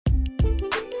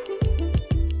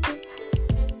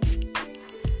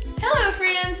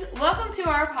Welcome to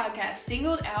our podcast,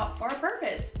 Singled Out for a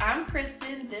Purpose. I'm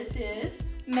Kristen. This is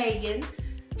Megan.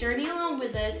 Journey along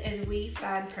with us as we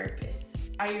find purpose.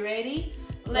 Are you ready?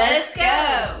 Let's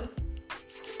go!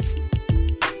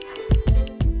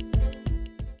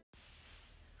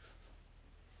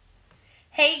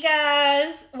 Hey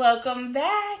guys, welcome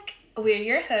back. We're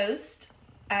your host.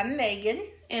 I'm Megan.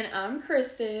 And I'm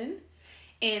Kristen.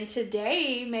 And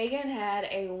today, Megan had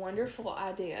a wonderful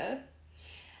idea.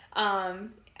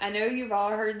 I know you've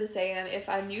all heard the saying, if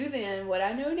I knew then what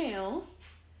I know now.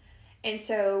 And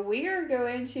so we are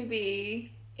going to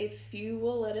be, if you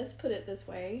will let us put it this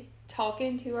way,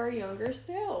 talking to our younger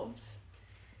selves.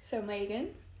 So Megan?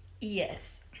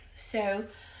 Yes. So,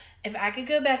 if I could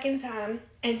go back in time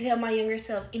and tell my younger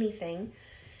self anything,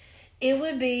 it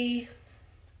would be,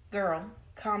 girl,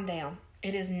 calm down.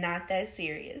 It is not that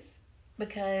serious.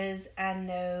 Because I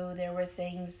know there were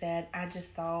things that I just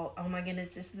thought, oh my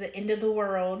goodness, this is the end of the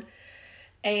world.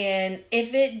 And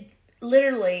if it's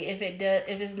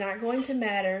not going to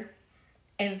matter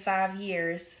in 5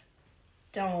 years,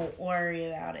 don't worry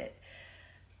about it.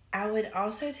 I would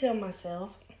also tell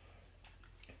myself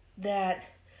that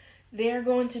there are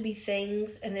going to be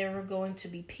things and there are going to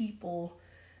be people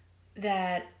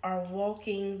that are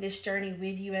walking this journey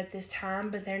with you at this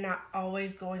time, but they're not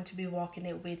always going to be walking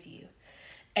it with you.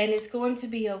 And it's going to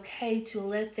be okay to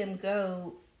let them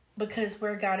go, because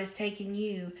where God is taking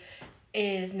you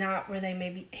is not where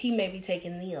He may be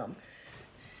taking them.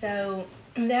 So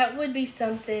that would be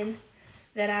something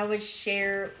that I would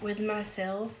share with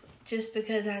myself, just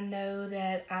because I know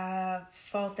that I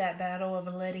fought that battle of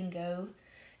letting go.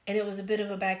 And it was a bit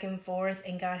of a back and forth,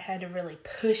 and God had to really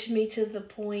push me to the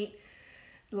point,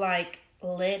 like,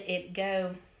 let it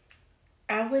go.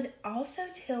 I would also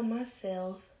tell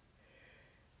myself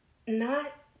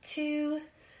not to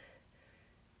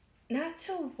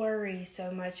worry so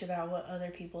much about what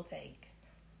other people think.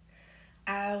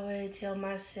 I would tell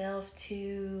myself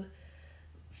to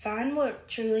find what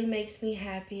truly makes me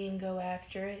happy and go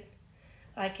after it.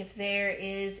 Like if there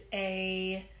is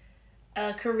a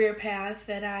career path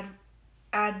that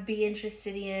I'd be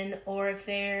interested in, or if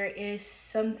there is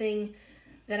something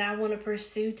that I want to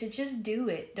pursue, to just do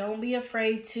it. Don't be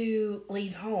afraid to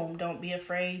leave home. Don't be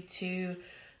afraid to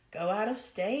go out of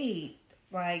state.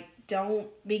 Like, don't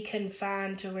be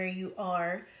confined to where you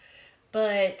are.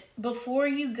 But before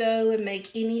you go and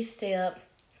make any step,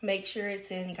 make sure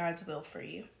it's in God's will for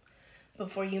you.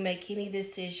 Before you make any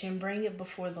decision, bring it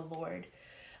before the Lord.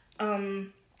 I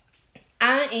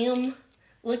am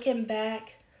looking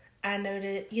back. I know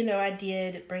that, I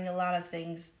did bring a lot of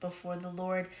things before the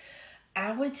Lord.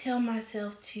 I would tell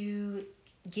myself to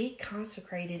get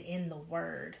consecrated in the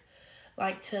Word.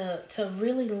 Like to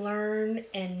really learn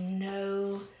and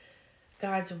know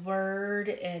God's Word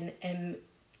and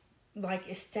like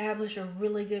establish a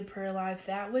really good prayer life.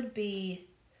 That would be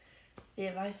the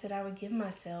advice that I would give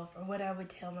myself, or what I would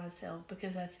tell myself,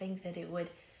 because I think that it would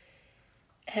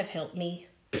have helped me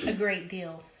a great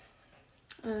deal.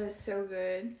 So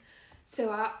good.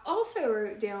 So I also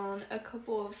wrote down a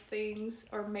couple of things,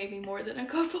 or maybe more than a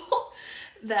couple,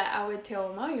 that I would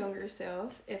tell my younger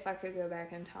self if I could go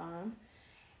back in time.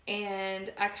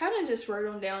 And I kind of just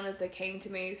wrote them down as they came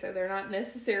to me, so they're not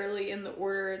necessarily in the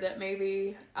order that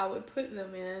maybe I would put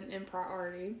them in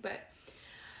priority. But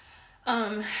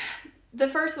the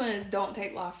first one is, don't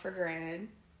take life for granted.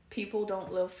 People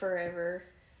don't live forever,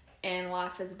 and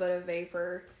life is but a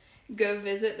vapor. Go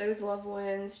visit those loved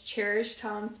ones. Cherish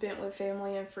time spent with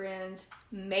family and friends.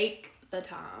 Make the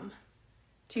time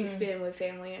to spend with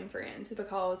family and friends,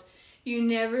 because you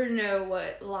never know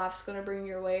what life's going to bring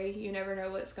your way. You never know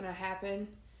what's going to happen.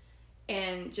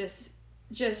 And just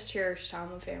cherish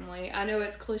time with family. I know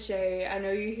it's cliche. I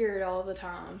know you hear it all the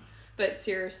time. But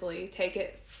seriously,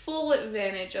 take full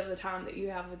advantage of the time that you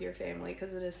have with your family,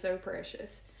 because it is so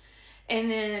precious. And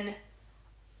then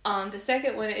the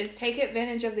second one is, take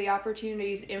advantage of the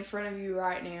opportunities in front of you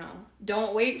right now.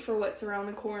 Don't wait for what's around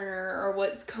the corner or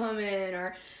what's coming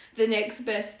or the next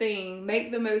best thing.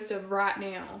 Make the most of right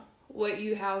now, what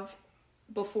you have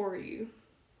before you.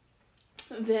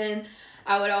 Then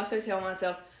I would also tell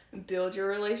myself, build your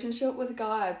relationship with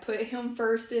God. Put Him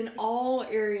first in all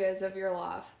areas of your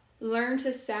life. Learn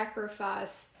to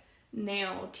sacrifice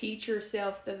now. Teach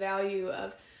yourself the value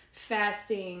of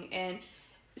fasting and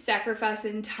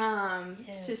sacrificing time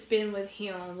to spend with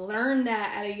Him. Learn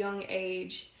that at a young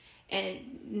age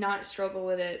and not struggle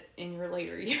with it in your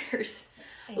later years.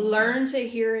 Amen. Learn to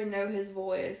hear and know His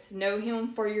voice. Know Him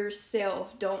for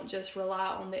yourself. Don't just rely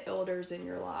on the elders in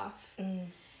your life.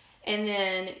 And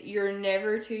then, you're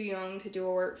never too young to do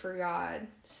a work for God.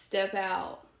 Step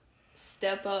out.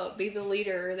 Step up, be the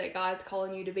leader that God's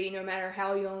calling you to be, no matter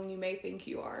how young you may think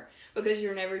you are, because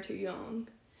you're never too young.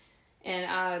 And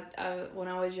I when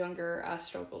I was younger, I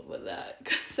struggled with that,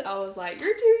 because I was like,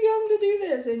 you're too young to do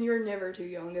this, and you're never too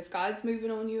young. If God's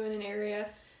moving on you in an area,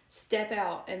 step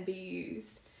out and be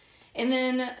used. And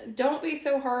then don't be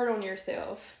so hard on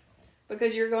yourself,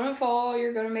 because you're going to fall,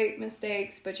 you're going to make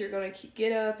mistakes, but you're going to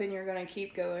get up and you're going to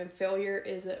keep going. Failure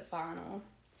isn't final.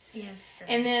 Yes. Sir.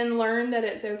 And then learn that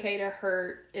it's okay to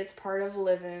hurt. It's part of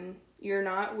living. You're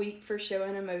not weak for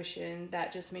showing emotion.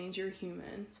 That just means you're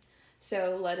human.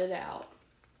 So let it out.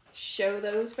 Show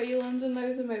those feelings and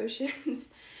those emotions.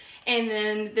 And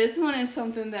then this one is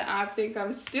something that I think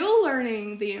I'm still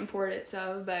learning the importance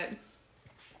of, but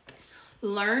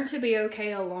learn to be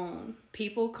okay alone.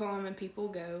 People come and people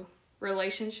go.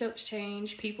 Relationships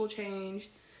change. People change.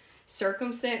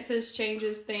 Circumstances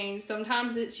changes things.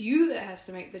 Sometimes it's you that has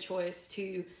to make the choice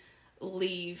to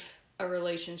leave a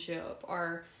relationship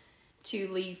or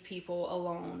to leave people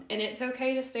alone. And it's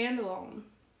okay to stand alone.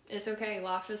 It's okay.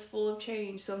 Life is full of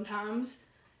change. Sometimes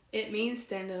it means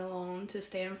standing alone to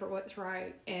stand for what's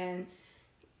right. And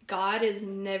God is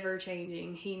never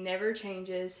changing. He never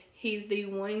changes. He's the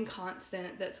one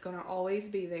constant that's going to always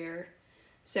be there.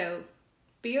 So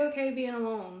be okay being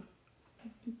alone.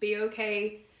 Be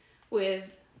okay with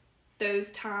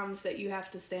those times that you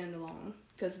have to stand alone,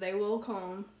 because they will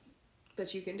come,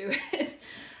 but you can do it.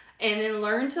 And then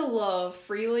learn to love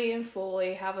freely and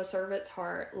fully, have a servant's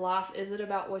heart. Life isn't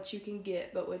about what you can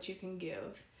get, but what you can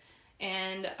give.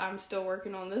 And I'm still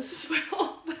working on this as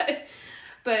well,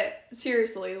 but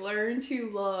seriously, learn to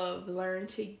love, learn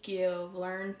to give,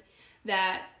 learn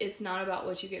that it's not about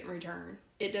what you get in return.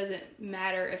 It doesn't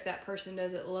matter if that person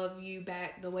doesn't love you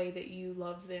back the way that you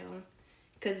love them,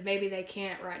 because maybe they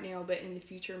can't right now, but in the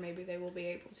future, maybe they will be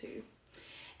able to.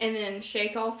 And then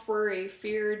shake off worry,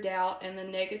 fear, doubt, and the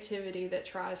negativity that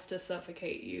tries to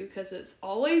suffocate you, because it's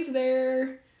always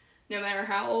there. No matter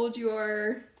how old you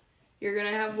are, you're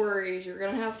going to have worries, you're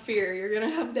going to have fear, you're going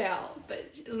to have doubt,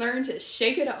 but learn to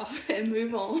shake it off and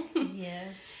move on.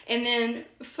 Yes. And then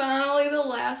finally, the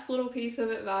last little piece of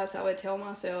advice I would tell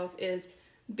myself is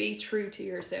be true to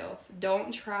yourself.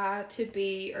 Don't try to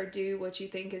be or do what you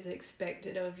think is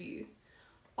expected of you.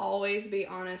 Always be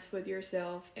honest with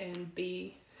yourself and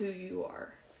be who you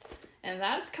are. And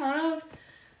that's kind of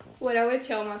what I would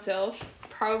tell myself.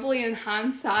 Probably in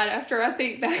hindsight, after I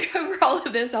think back over all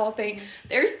of this, I'll think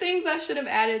there's things I should have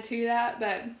added to that,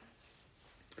 but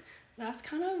that's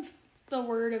kind of the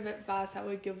word of advice I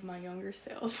would give my younger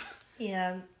self.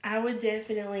 Yeah, I would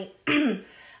definitely...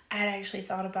 I'd actually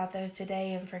thought about those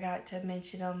today and forgot to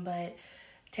mention them, but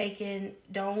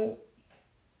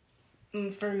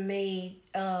for me,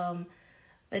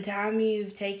 the time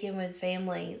you've taken with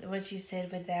family, what you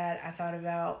said with that, I thought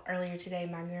about earlier today,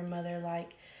 my grandmother,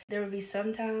 like, there would be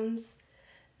some times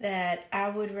that I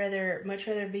would much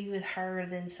rather be with her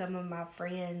than some of my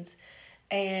friends.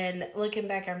 And looking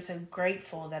back, I'm so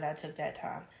grateful that I took that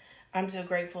time. I'm so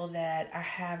grateful that I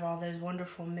have all those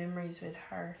wonderful memories with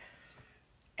her.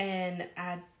 And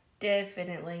I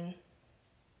definitely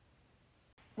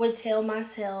would tell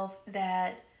myself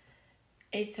that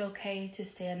it's okay to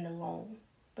stand alone,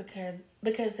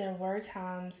 because there were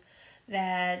times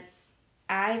that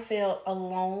I felt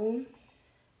alone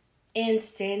in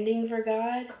standing for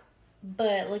God,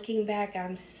 but looking back,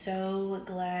 I'm so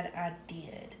glad I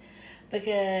did,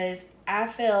 because I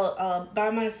felt by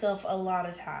myself a lot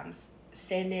of times,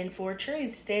 standing for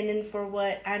truth, standing for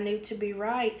what I knew to be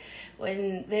right.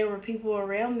 When there were people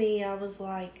around me, I was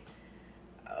like,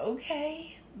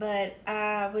 okay. But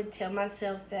I would tell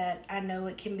myself that I know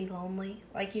it can be lonely.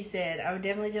 Like you said, I would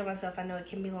definitely tell myself I know it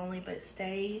can be lonely, but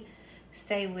stay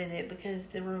with it, because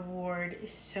the reward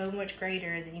is so much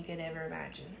greater than you could ever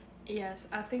imagine. Yes,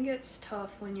 I think it's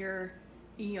tough when you're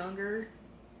younger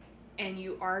and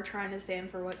you are trying to stand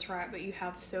for what's right, but you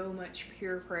have so much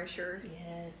peer pressure.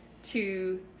 Yes.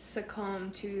 To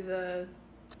succumb to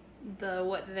the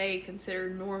what they consider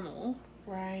normal.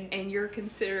 Right. And you're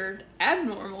considered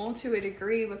abnormal to a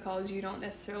degree, because you don't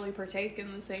necessarily partake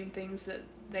in the same things that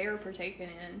they are partaking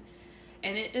in.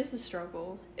 And it is a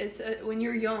struggle. It's when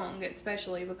you're young,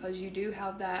 especially, because you do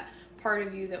have that part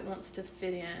of you that wants to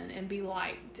fit in and be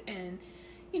liked and,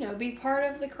 be part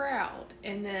of the crowd.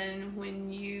 And then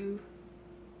when you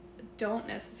don't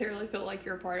necessarily feel like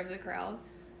you're a part of the crowd,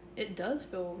 it does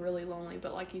feel really lonely,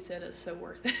 but like you said, it's so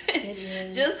worth it. It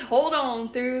is. Just hold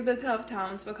on through the tough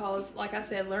times, because, like I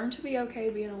said, learn to be okay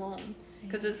being alone,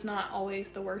 because it's not always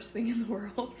the worst thing in the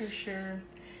world. For sure.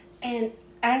 And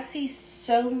I see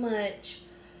so much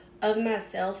of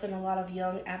myself in a lot of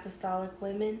young apostolic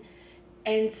women,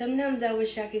 And sometimes I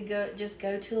wish I could go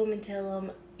to them and tell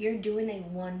them, you're doing a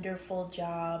wonderful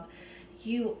job.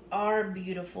 You are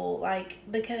beautiful. Like,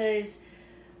 because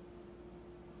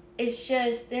it's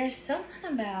just, there's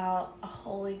something about a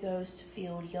Holy Ghost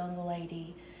filled young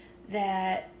lady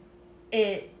that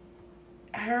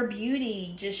her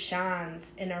beauty just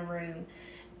shines in a room.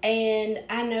 And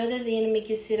I know that the enemy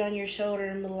can sit on your shoulder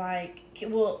and be like,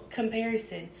 well,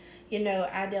 comparison. You know,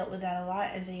 I dealt with that a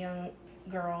lot as a young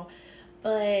girl.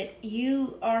 But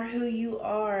you are who you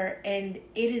are, and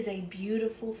it is a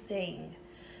beautiful thing.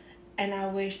 And I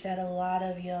wish that a lot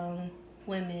of young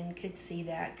women could see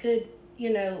that. Could,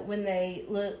 you know, when they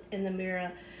look in the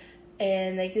mirror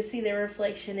and they could see their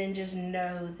reflection and just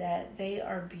know that they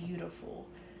are beautiful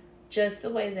just the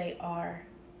way they are.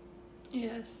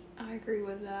 Yes, I agree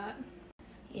with that.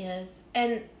 Yes.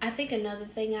 And I think another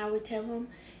thing I would tell them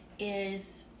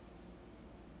is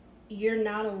you're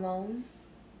not alone,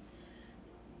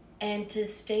 and to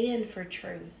stand for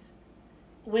truth.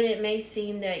 When it may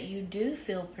seem that you do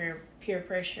feel peer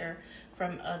pressure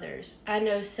from others. I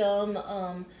know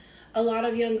a lot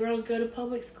of young girls go to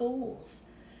public schools,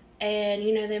 and,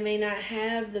 you know, they may not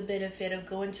have the benefit of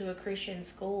going to a Christian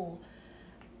school.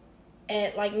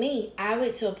 And like me, I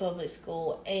went to a public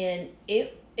school, and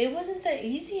it wasn't the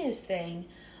easiest thing,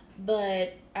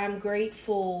 but I'm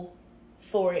grateful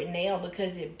for it now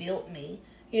because it built me.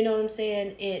 You know what I'm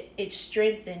saying? It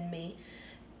strengthened me.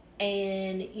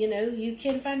 And, you know, you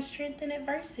can find strength in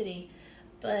adversity.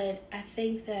 But I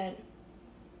think that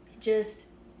just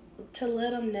to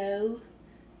let them know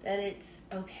that it's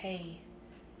okay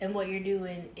and what you're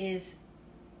doing is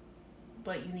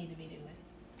what you need to be doing.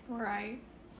 Right.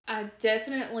 I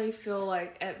definitely feel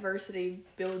like adversity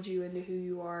builds you into who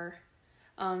you are.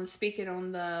 Speaking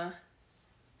on the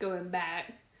going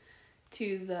back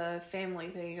to the family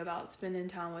thing about spending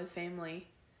time with family,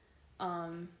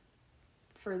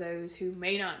 for those who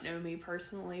may not know me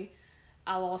personally,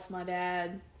 I lost my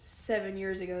dad 7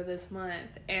 years ago this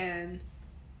month, and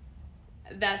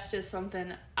that's just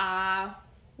something I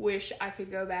wish I could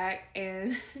go back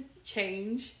and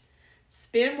change.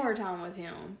 Spend more time with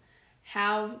him.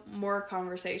 Have more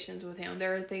conversations with him.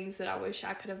 There are things that I wish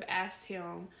I could have asked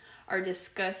him or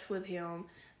discussed with him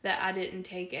that I didn't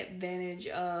take advantage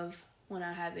of when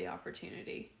I had the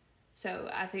opportunity. So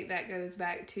I think that goes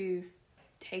back to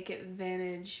take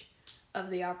advantage of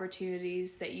the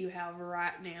opportunities that you have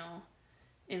right now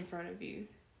in front of you.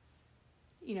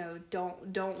 You know,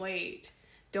 don't wait.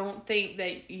 Don't think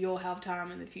that you'll have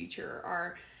time in the future,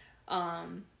 or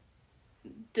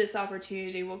this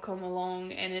opportunity will come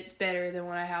along and it's better than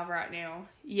what I have right now.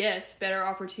 Yes, better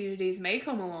opportunities may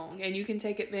come along and you can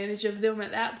take advantage of them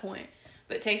at that point,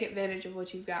 but take advantage of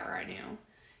what you've got right now.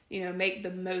 You know, make the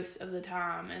most of the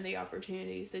time and the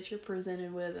opportunities that you're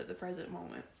presented with at the present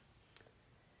moment.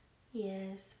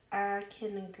 Yes, I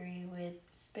can agree with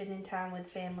spending time with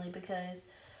family because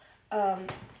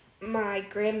my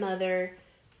grandmother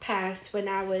passed when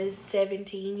I was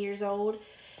 17 years old,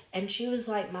 and she was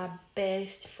like my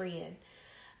best friend.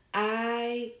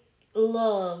 I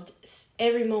loved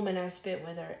every moment I spent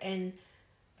with her, and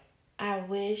I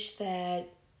wish that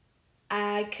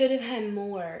I could have had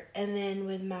more. And then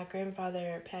with my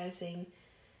grandfather passing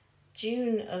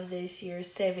June of this year,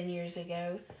 7 years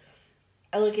ago,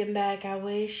 looking back, I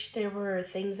wish there were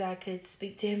things I could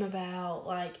speak to him about,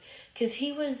 like, because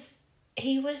he was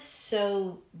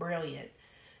so brilliant.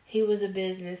 He was a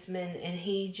businessman, and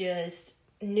he just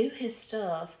knew his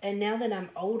stuff. And now that I'm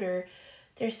older,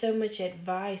 there's so much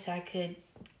advice I could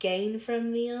gain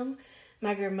from them,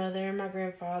 my grandmother and my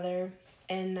grandfather.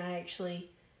 And I actually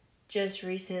just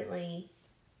recently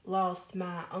lost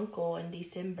my uncle in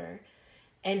December,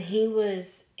 and he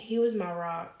was my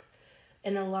rock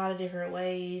in a lot of different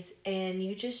ways, and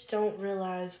you just don't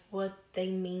realize what they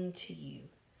mean to you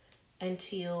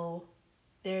until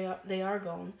they are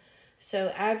gone.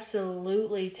 So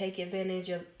absolutely take advantage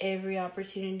of every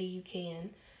opportunity you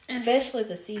can, especially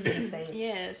the seasoned saints.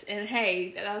 Yes, and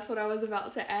hey, that's what I was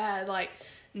about to add. Like,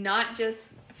 not just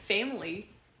family.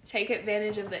 Take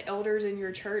advantage of the elders in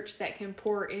your church that can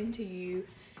pour into you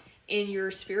in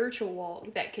your spiritual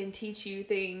walk, that can teach you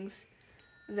things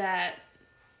that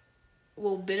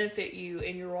will benefit you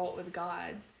in your walk with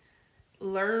God.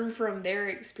 Learn from their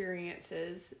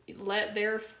experiences. Let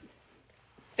their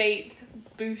faith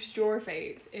boost your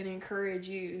faith and encourage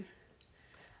you.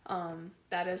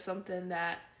 That is something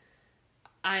that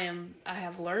I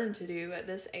have learned to do at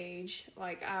this age.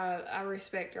 Like, I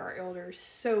respect our elders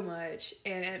so much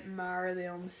and admire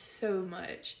them so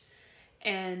much.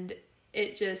 And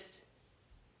it just,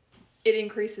 it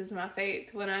increases my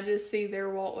faith. When I just see their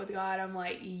walk with God, I'm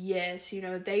like, yes, you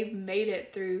know, they've made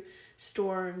it through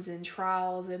storms and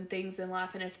trials and things in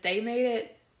life. And if they made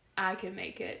it, I can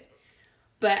make it.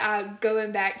 But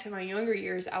going back to my younger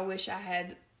years, I wish I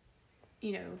had,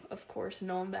 you know, of course,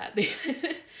 known that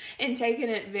then and taken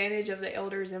advantage of the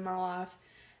elders in my life.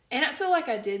 And I feel like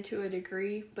I did to a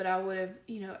degree, but I would have,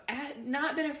 you know,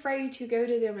 not been afraid to go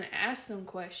to them and ask them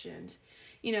questions.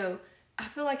 You know, I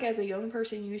feel like as a young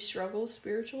person, you struggle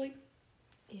spiritually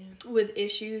with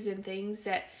issues and things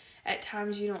that at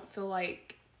times you don't feel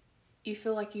like, you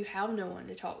feel like you have no one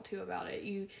to talk to about it.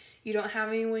 You don't have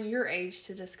anyone your age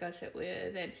to discuss it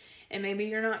with, and maybe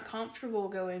you're not comfortable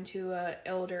going to a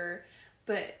elder,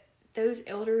 but those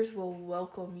elders will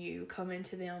welcome you coming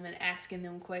to them and asking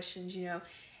them questions. You know,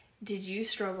 did you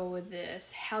struggle with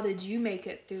this? How did you make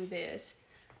it through this?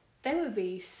 They would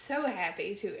be so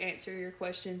happy to answer your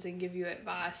questions and give you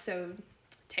advice. So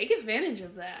take advantage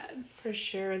of that. For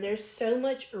sure. There's so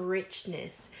much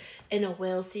richness in a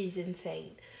well-seasoned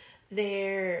saint.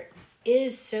 There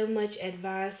is so much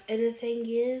advice. And the thing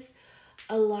is,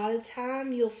 a lot of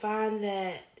time you'll find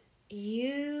that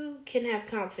you can have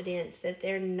confidence that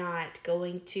they're not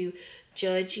going to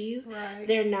judge you. Right.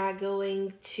 They're not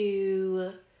going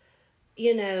to,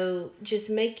 you know, just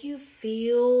make you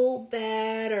feel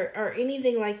bad or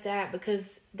anything like that,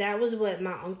 because that was what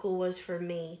my uncle was for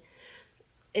me.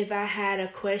 If I had a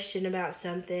question about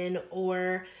something,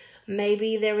 or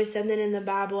maybe there was something in the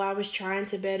Bible I was trying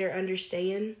to better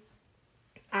understand,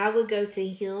 I would go to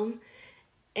him,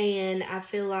 and I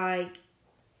feel like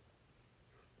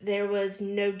there was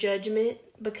no judgment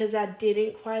because I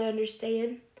didn't quite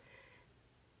understand.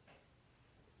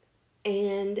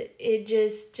 And it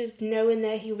just knowing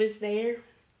that he was there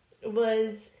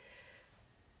was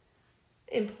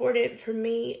important for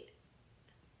me.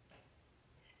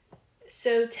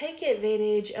 So take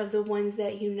advantage of the ones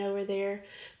that you know are there,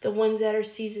 the ones that are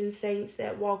seasoned saints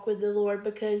that walk with the Lord,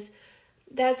 because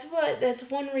that's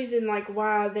one reason, like,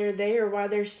 why they're there, why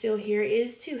they're still here,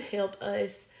 is to help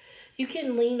us. You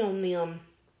can lean on them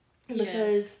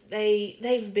because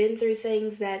they've been through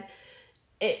things that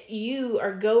you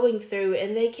are going through,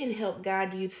 and they can help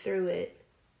guide you through it.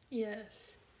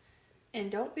 Yes. And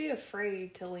don't be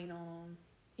afraid to lean on them.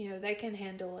 You know, they can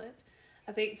handle it.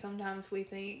 I think sometimes we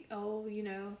think, oh, you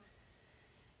know,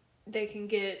 they can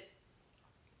get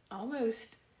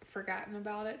almost forgotten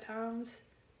about at times.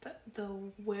 But the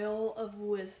well of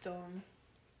wisdom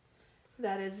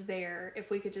that is there,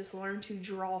 if we could just learn to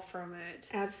draw from it.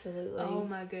 Absolutely. Oh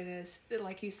my goodness.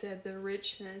 Like you said, the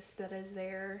richness that is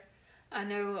there. I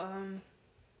know,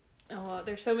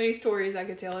 there's so many stories I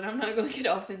could tell, and I'm not going to get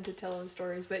off into telling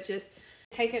stories, but just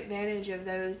take advantage of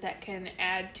those that can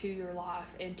add to your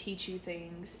life and teach you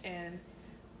things. And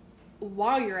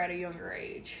while you're at a younger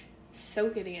age,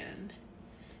 soak it in.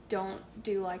 Don't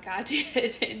do like I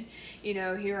did. And, you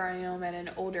know, here I am at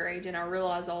an older age, and I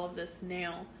realize all of this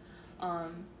now.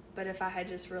 But if I had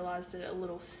just realized it a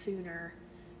little sooner,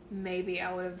 maybe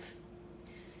I would have,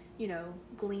 you know,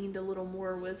 gleaned a little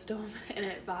more wisdom and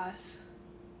advice.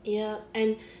 Yeah,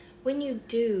 and when you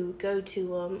do go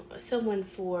to someone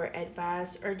for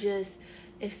advice, or just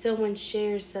if someone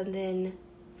shares something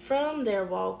from their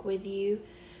walk with you,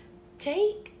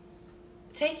 take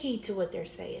heed to what they're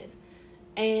saying,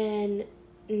 and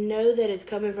know that it's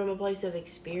coming from a place of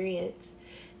experience,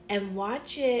 and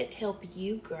watch it help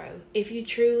you grow. If you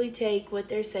truly take what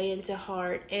they're saying to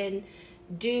heart and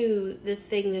do the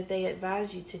thing that they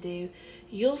advise you to do,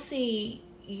 you'll see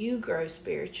you grow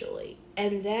spiritually.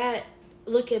 And that,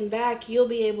 looking back, you'll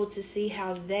be able to see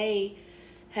how they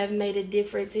have made a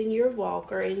difference in your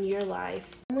walk or in your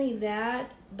life. Not only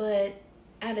that, but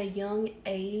at a young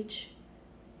age,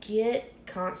 get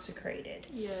consecrated.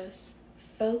 Yes.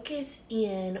 Focus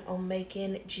in on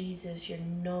making Jesus your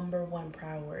number one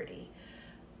priority,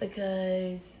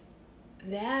 because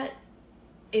that,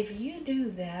 if you do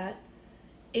that,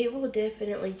 it will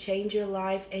definitely change your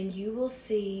life, and you will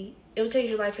see, it will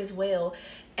change your life as well,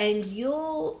 and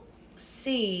you'll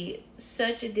see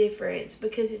such a difference,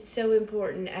 because it's so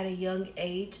important at a young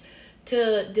age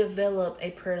to develop a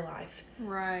prayer life.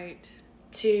 Right.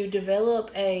 To develop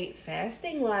a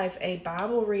fasting life, a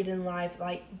Bible reading life.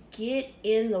 Like, get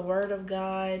in the Word of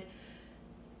God.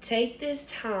 Take this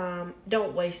time.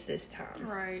 Don't waste this time.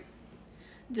 Right.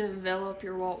 Develop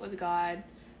your walk with God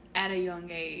at a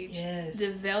young age. Yes.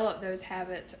 Develop those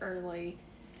habits early.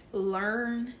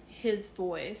 Learn His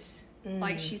voice.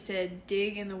 Like she said,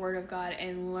 dig in the Word of God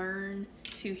and learn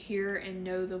to hear and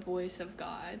know the voice of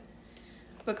God.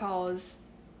 Because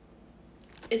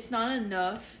it's not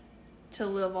enough to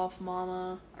live off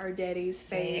mama or daddy's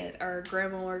faith, or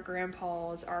grandma or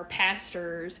grandpa's, or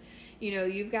pastors. You know,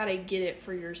 you've got to get it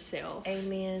for yourself.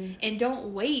 Amen. And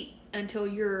don't wait until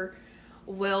you're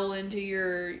well into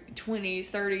your 20s,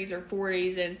 30s, or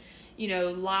 40s, and, you know,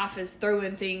 life is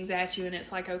throwing things at you, and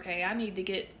it's like, okay, I need to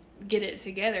get it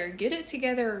together. Get it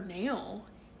together now.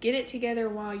 Get it together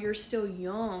while you're still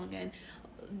young, and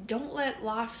don't let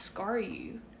life scar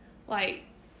you. Like,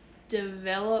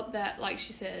 develop that, like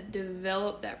she said,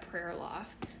 develop that prayer life.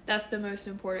 That's the most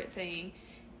important thing.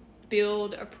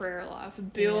 Build a prayer life.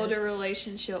 Build a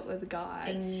relationship with God.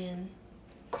 Amen.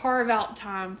 Carve out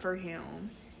time for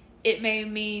Him. It may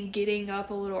mean getting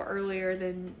up a little earlier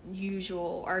than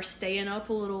usual, or staying up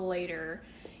a little later.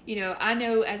 You know, I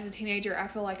know as a teenager, I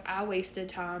feel like I wasted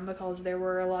time because there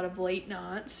were a lot of late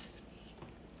nights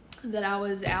that I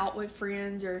was out with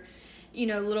friends, or, you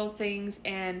know, little things,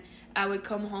 and I would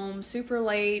come home super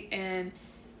late, and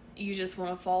you just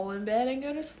want to fall in bed and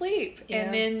go to sleep. Yeah.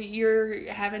 And then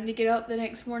you're having to get up the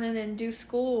next morning and do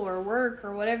school or work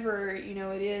or whatever, you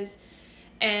know, it is.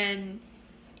 And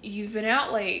you've been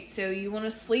out late, so you want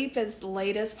to sleep as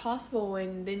late as possible,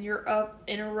 and then you're up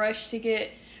in a rush to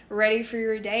get ready for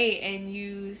your day, and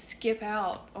you skip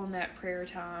out on that prayer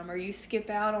time, or you skip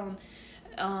out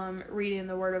on reading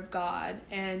the Word of God,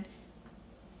 and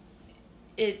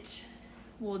it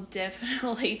will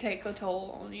definitely take a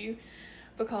toll on you.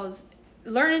 Because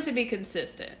learning to be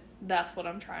consistent, that's what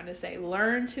I'm trying to say.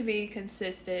 Learn to be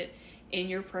consistent in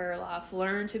your prayer life.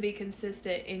 Learn to be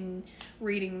consistent in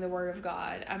reading the Word of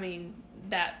God. I mean,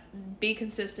 be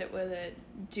consistent with it.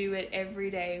 Do it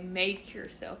every day. Make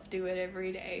yourself do it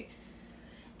every day.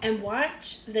 And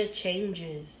watch the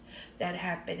changes that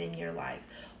happen in your life.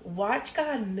 Watch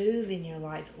God move in your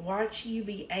life. Watch you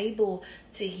be able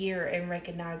to hear and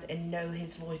recognize and know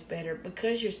His voice better,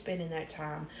 because you're spending that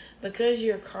time, because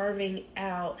you're carving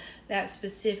out that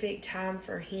specific time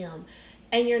for Him.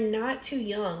 And you're not too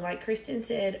young. Like Kristen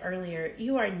said earlier,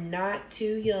 you are not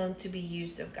too young to be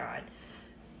used of God.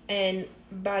 And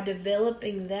by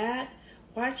developing that,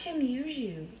 watch Him use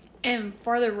you. And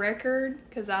for the record,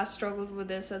 because I struggled with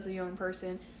this as a young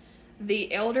person,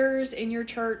 the elders in your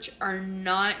church are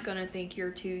not going to think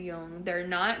you're too young. They're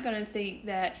not going to think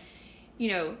that, you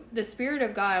know, the Spirit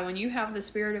of God, when you have the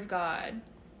Spirit of God,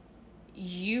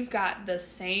 you've got the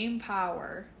same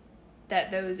power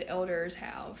that those elders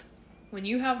have. When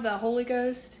you have the Holy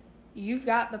Ghost, you've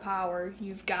got the power,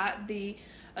 you've got the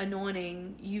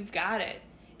anointing, you've got it.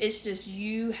 It's just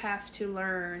you have to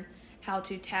learn how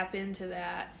to tap into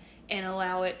that and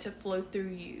allow it to flow through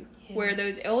you. Yes. Where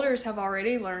those elders have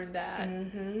already learned that.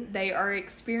 Mm-hmm. They are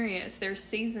experienced. They're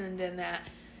seasoned in that.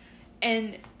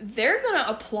 And they're going to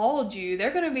applaud you.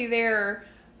 They're going to be there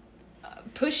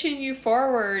pushing you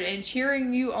forward and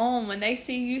cheering you on. When they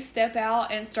see you step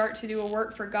out and start to do a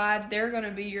work for God, they're going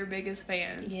to be your biggest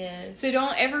fans. Yes. So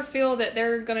don't ever feel that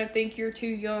they're going to think you're too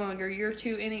young or you're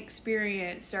too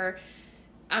inexperienced. Or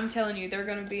I'm telling you, they're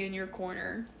going to be in your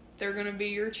corner. They're going to be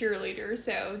your cheerleader.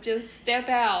 So just step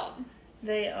out.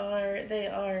 They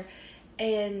are.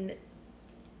 And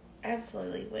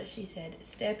absolutely what she said.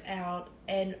 Step out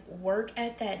and work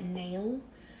at that now.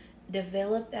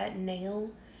 Develop that now.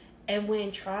 And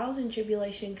when trials and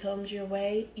tribulation comes your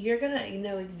way, you're going to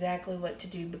know exactly what to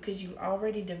do, because you've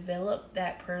already developed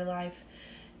that prayer life.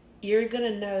 You're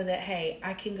going to know that, hey,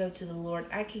 I can go to the Lord.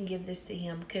 I can give this to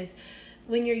Him. Because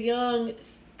when you're young,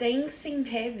 things seem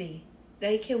heavy.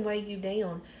 They can weigh you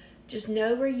down. Just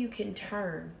know where you can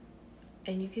turn.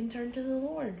 And you can turn to the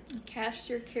Lord. Cast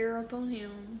your care upon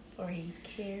Him. For He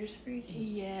cares for you.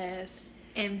 Yes.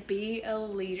 And be a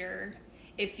leader.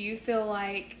 If you feel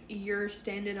like you're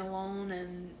standing alone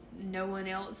and no one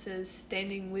else is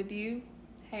standing with you,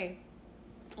 hey,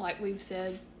 like we've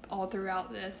said all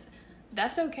throughout this,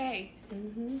 that's okay.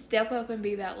 Mm-hmm. Step up and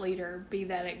be that leader. Be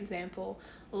that example.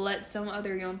 Let some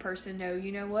other young person know,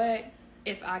 you know what?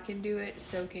 If I can do it,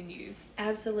 so can you.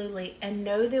 Absolutely. And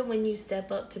know that when you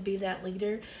step up to be that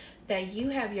leader, that you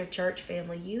have your church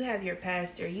family, you have your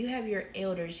pastor, you have your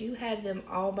elders, you have them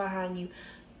all behind you,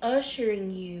 ushering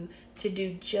you to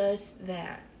do just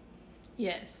that.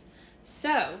 Yes.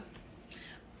 So,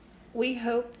 we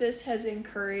hope this has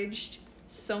encouraged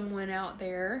someone out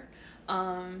there.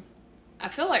 I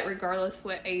feel like regardless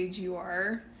what age you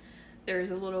are, there's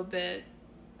a little bit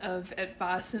of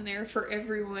advice in there for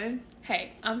everyone.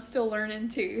 Hey, I'm still learning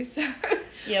too, so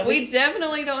yeah, we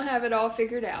definitely don't have it all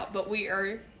figured out, but we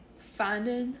are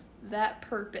finding that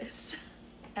purpose.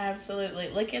 Absolutely.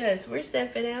 Look at us. We're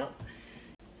stepping out.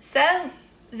 So,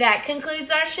 that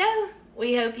concludes our show.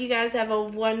 We hope you guys have a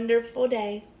wonderful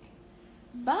day.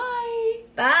 Bye.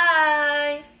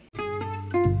 Bye.